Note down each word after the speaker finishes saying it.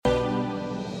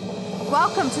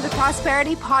Welcome to the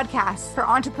Prosperity Podcast for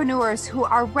entrepreneurs who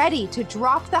are ready to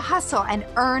drop the hustle and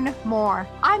earn more.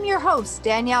 I'm your host,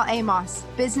 Danielle Amos,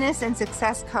 business and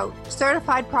success coach,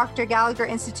 certified Proctor Gallagher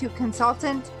Institute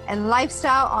consultant, and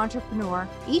lifestyle entrepreneur.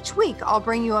 Each week, I'll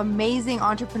bring you amazing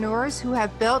entrepreneurs who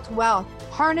have built wealth,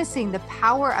 harnessing the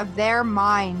power of their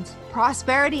mind.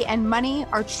 Prosperity and money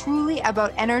are truly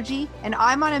about energy, and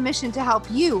I'm on a mission to help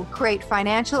you create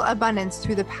financial abundance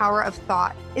through the power of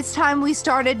thought. It's time we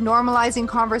started normalizing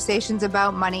conversations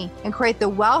about money and create the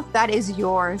wealth that is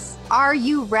yours. Are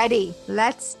you ready?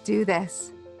 Let's do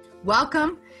this.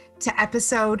 Welcome to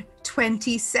episode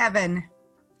 27.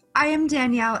 I am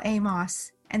Danielle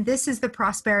Amos, and this is the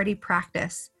Prosperity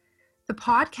Practice, the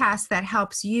podcast that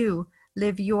helps you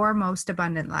live your most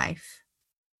abundant life.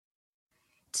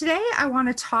 Today, I want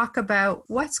to talk about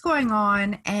what's going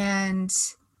on and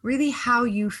really how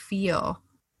you feel.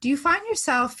 Do you find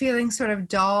yourself feeling sort of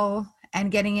dull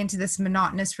and getting into this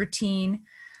monotonous routine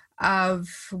of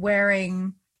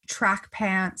wearing track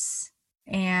pants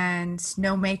and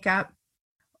no makeup?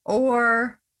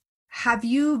 Or have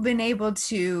you been able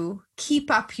to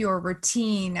keep up your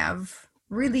routine of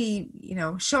really,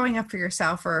 showing up for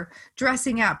yourself or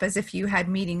dressing up as if you had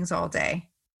meetings all day?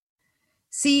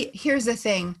 See, here's the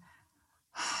thing.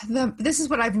 This is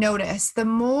what I've noticed. The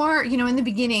more, in the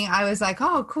beginning, I was like,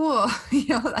 oh, cool,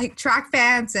 like track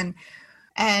pants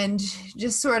and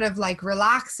just sort of like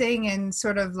relaxing and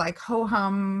sort of like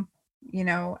ho-hum,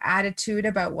 attitude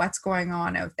about what's going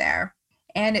on out there.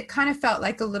 And it kind of felt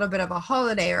like a little bit of a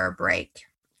holiday or a break.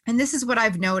 And this is what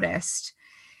I've noticed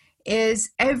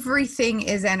is everything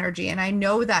is energy. And I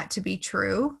know that to be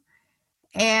true.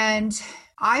 And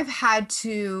I've had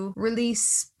to really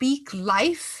speak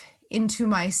life into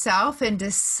myself and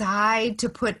decide to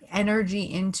put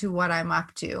energy into what I'm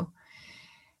up to.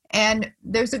 And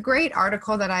there's a great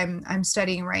article that I'm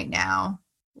studying right now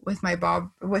with my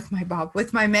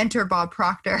mentor, Bob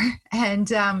Proctor.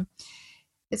 And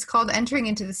it's called Entering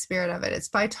into the Spirit of It. It's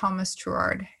by Thomas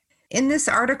Treuard. In this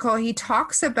article, he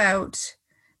talks about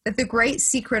that the great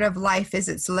secret of life is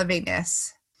its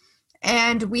livingness.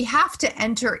 And we have to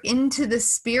enter into the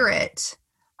spirit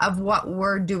of what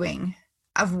we're doing,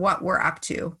 of what we're up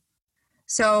to.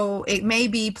 So it may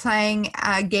be playing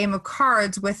a game of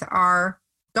cards with our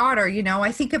daughter.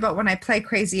 I think about when I play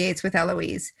Crazy Eights with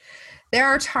Eloise. There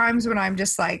are times when I'm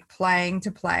just like playing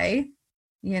to play,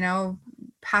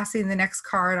 passing the next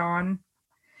card on.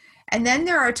 And then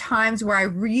there are times where I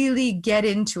really get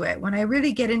into it, when I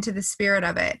really get into the spirit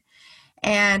of it.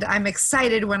 And I'm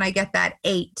excited when I get that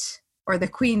 8 or the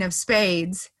Queen of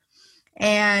Spades.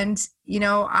 And,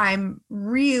 I'm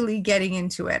really getting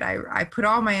into it. I put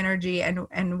all my energy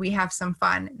and we have some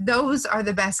fun. Those are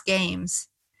the best games.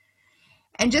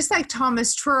 And just like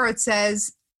Thomas Treuard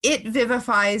says, it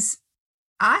vivifies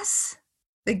us,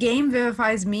 the game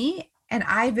vivifies me, and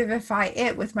I vivify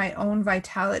it with my own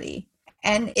vitality.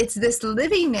 And it's this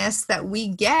livingness that we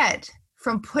get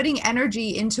from putting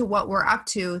energy into what we're up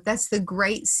to. That's the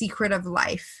great secret of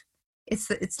life. It's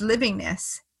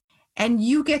livingness. And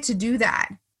you get to do that.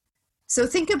 So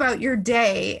think about your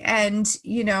day and,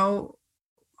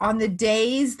 on the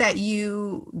days that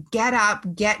you get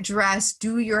up, get dressed,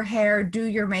 do your hair, do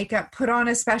your makeup, put on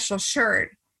a special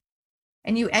shirt,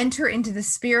 and you enter into the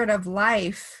spirit of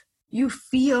life, you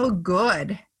feel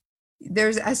good.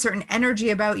 There's a certain energy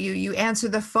about you. You answer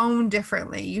the phone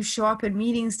differently. You show up in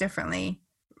meetings differently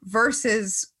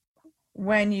versus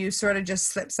when you sort of just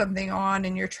slip something on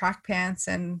in your track pants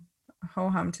and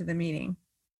ho-hum to the meeting.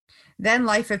 Then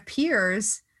life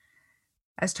appears,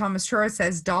 as Thomas Treuard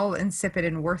says, dull, insipid,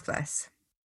 and worthless.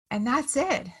 And that's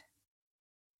it.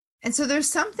 And so there's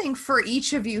something for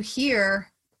each of you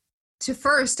here to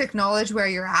first acknowledge where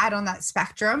you're at on that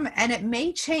spectrum. And it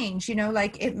may change,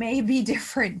 it may be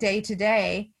different day to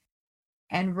day,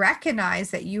 and recognize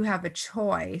that you have a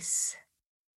choice.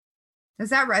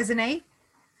 Does that resonate?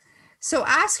 So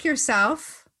ask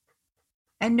yourself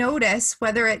and notice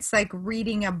whether it's like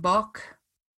reading a book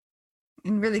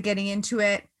and really getting into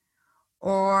it,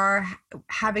 or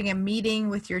having a meeting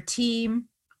with your team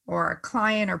or a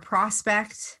client or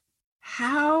prospect.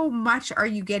 How much are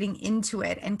you getting into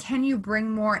it? And can you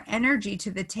bring more energy to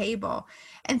the table?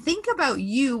 And think about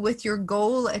you with your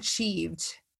goal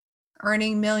achieved,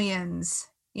 earning millions.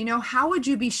 How would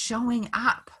you be showing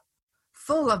up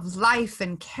full of life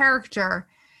and character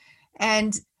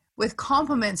and with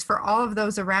compliments for all of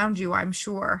those around you, I'm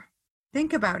sure.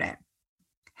 Think about it.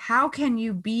 How can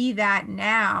you be that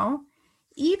now,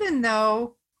 even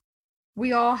though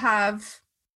we all have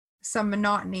some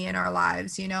monotony in our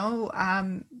lives, even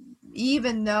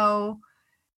though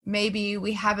maybe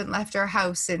we haven't left our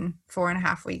house in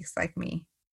 4.5 weeks like me.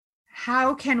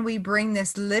 How can we bring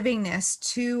this livingness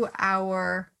to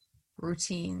our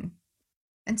routine?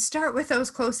 And start with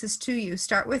those closest to you.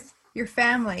 Start with your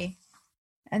family,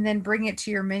 and then bring it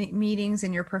to your meetings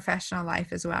and your professional life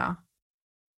as well.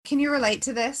 Can you relate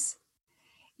to this?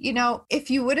 You know,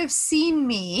 if you would have seen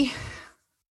me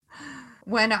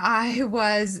when I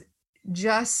was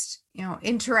just,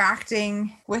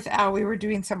 interacting with Elle, we were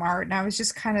doing some art, and I was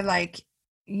just kind of like,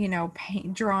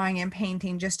 drawing and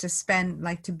painting just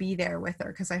to be there with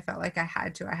her, because I felt like I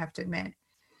have to admit.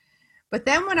 But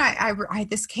then when I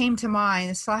this came to mind,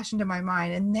 this flashed into my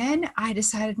mind, and then I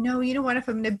decided, no, you know what, if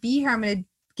I'm going to be here, I'm going to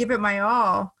give it my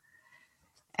all.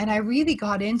 And I really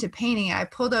got into painting. I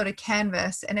pulled out a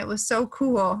canvas, and it was so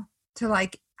cool to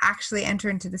actually enter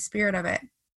into the spirit of it.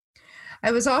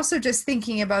 I was also just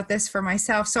thinking about this for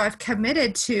myself. So I've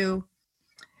committed to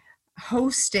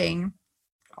hosting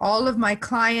all of my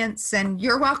clients, and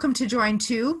you're welcome to join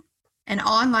too, an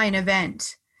online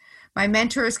event. My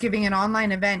mentor is giving an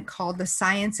online event called The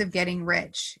Science of Getting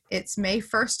Rich. It's May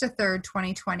 1st to 3rd,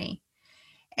 2020.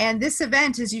 And this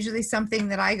event is usually something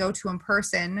that I go to in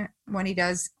person. When he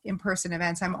does in-person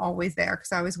events, I'm always there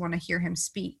because I always want to hear him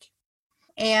speak.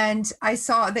 And I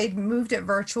saw they'd moved it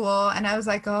virtual, and I was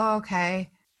like, oh, okay,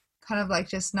 kind of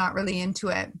just not really into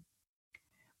it.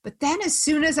 But then as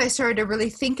soon as I started to really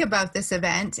think about this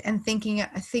event and thinking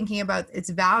about its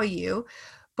value,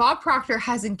 Bob Proctor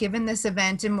hasn't given this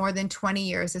event in more than 20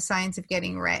 years, The Science of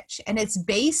Getting Rich. And it's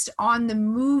based on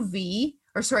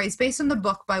it's based on the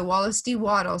book by Wallace D.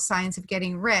 Waddell, Science of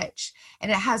Getting Rich.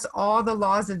 And it has all the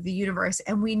laws of the universe.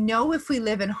 And we know if we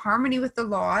live in harmony with the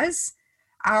laws,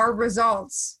 our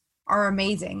results are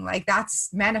amazing.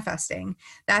 That's manifesting.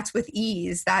 That's with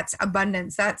ease. That's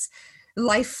abundance. That's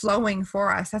life flowing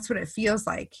for us. That's what it feels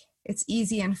like. It's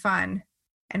easy and fun.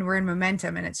 And we're in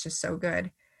momentum, and it's just so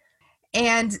good.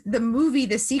 And the movie,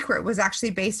 The Secret, was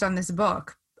actually based on this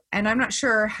book. And I'm not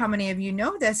sure how many of you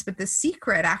know this, but The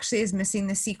Secret actually is missing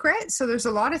The Secret. So there's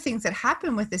a lot of things that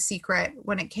happened with The Secret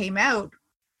when it came out.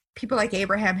 People like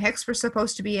Abraham Hicks were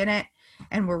supposed to be in it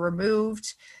and were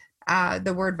removed.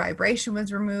 The word vibration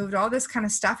was removed. All this kind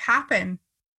of stuff happened.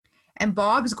 And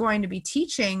Bob's going to be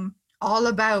teaching all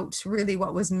about really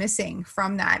what was missing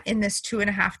from that in this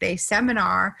 2.5-day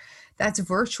seminar that's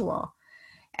virtual.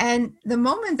 And the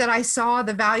moment that I saw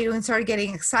the value and started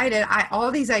getting excited,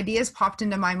 all these ideas popped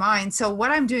into my mind. So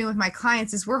what I'm doing with my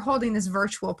clients is we're holding this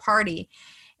virtual party.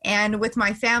 And with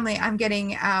my family, I'm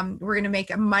getting, we're going to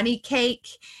make a money cake.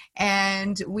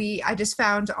 And I just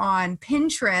found on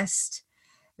Pinterest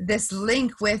this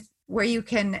link where you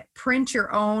can print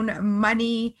your own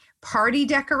money party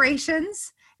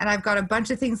decorations. And I've got a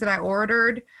bunch of things that I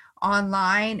ordered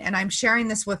online, and I'm sharing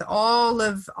this with all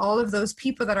of those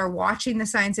people that are watching The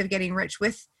Science of Getting Rich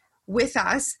with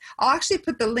us. I'll actually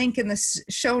put the link in the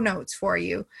show notes for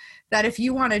you, that if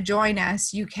you want to join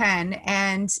us, you can.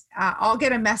 And I'll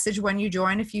get a message when you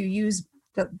join if you use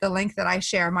the link that I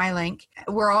share, my link.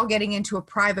 We're all getting into a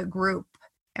private group,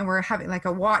 and we're having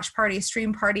a watch party, a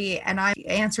stream party, and I'm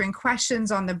answering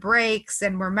questions on the breaks,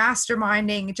 and we're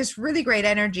masterminding. Just really great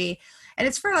energy. And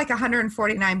it's for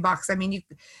 $149. I mean,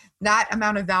 that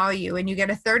amount of value, and you get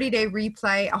a 30-day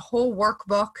replay, a whole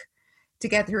workbook to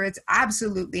get through. It's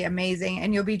absolutely amazing.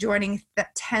 And you'll be joining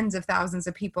tens of thousands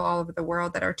of people all over the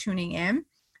world that are tuning in.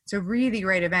 It's a really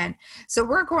great event. So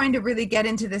we're going to really get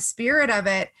into the spirit of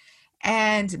it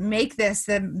and make this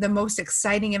the most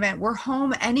exciting event. We're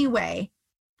home anyway.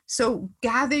 So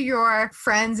gather your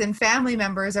friends and family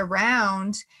members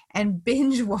around and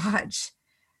binge watch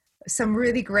some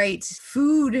really great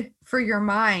food for your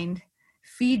mind.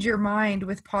 Feed your mind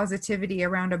with positivity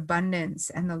around abundance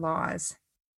and the laws.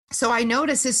 So I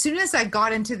noticed as soon as I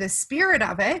got into the spirit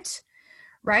of it,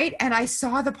 right, and I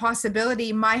saw the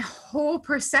possibility, my whole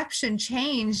perception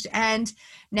changed. And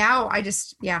now I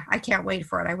can't wait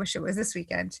for it. I wish it was this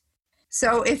weekend.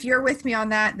 So if you're with me on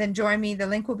that, then join me. The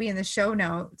link will be in the show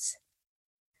notes.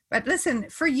 But listen,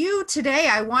 for you today,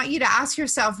 I want you to ask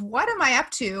yourself, what am I up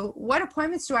to? What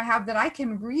appointments do I have that I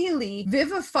can really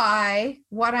vivify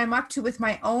what I'm up to with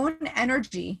my own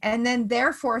energy, and then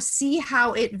therefore see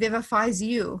how it vivifies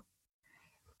you?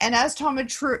 And as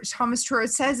Thomas Truard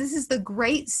says, this is the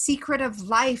great secret of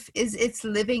life, is its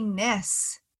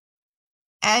livingness.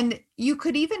 And you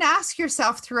could even ask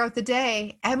yourself throughout the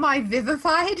day, am I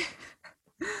vivified?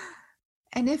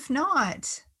 And if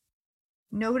not,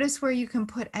 notice where you can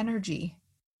put energy.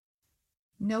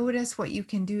 Notice what you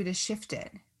can do to shift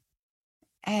it.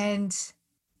 And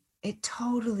it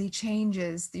totally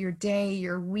changes your day,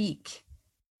 your week.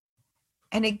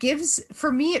 And it gives, for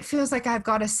me, it feels like I've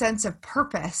got a sense of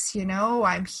purpose.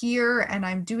 I'm here and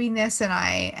I'm doing this and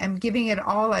I am giving it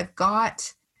all I've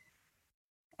got.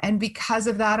 And because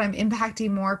of that, I'm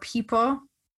impacting more people.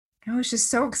 It's just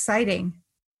so exciting.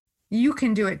 You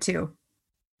can do it too.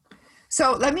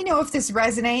 So let me know if this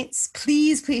resonates.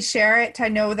 Please share it. I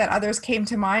know that others came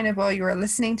to mind while you were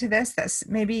listening to this, that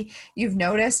maybe you've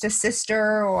noticed a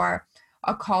sister or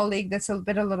a colleague that's a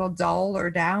little dull or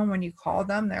down when you call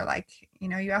them. They're like,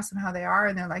 you ask them how they are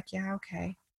and they're like, yeah,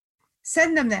 okay.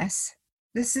 Send them this.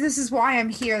 This is why I'm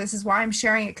here. This is why I'm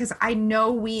sharing it, because I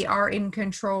know we are in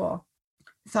control.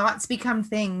 Thoughts become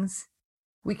things.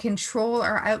 We control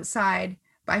our outside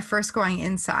by first going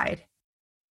inside.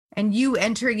 And you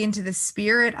entering into the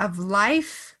spirit of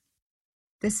life,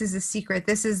 this is the secret.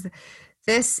 This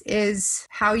is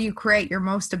how you create your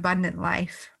most abundant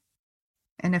life.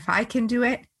 And if I can do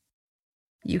it,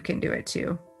 you can do it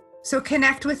too. So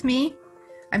connect with me.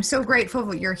 I'm so grateful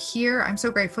that you're here. I'm so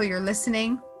grateful you're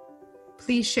listening.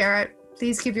 Please share it.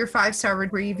 Please give your 5-star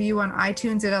review on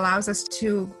iTunes. It allows us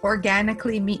to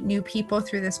organically meet new people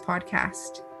through this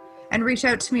podcast. And reach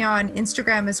out to me on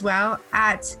Instagram as well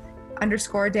at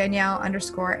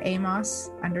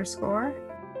 _Danielle_Amos_.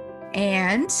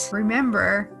 And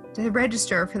remember to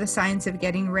register for the Science of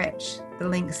Getting Rich. The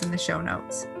link's in the show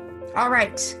notes. All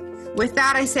right. With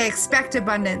that, I say expect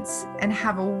abundance and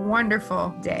have a wonderful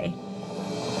day.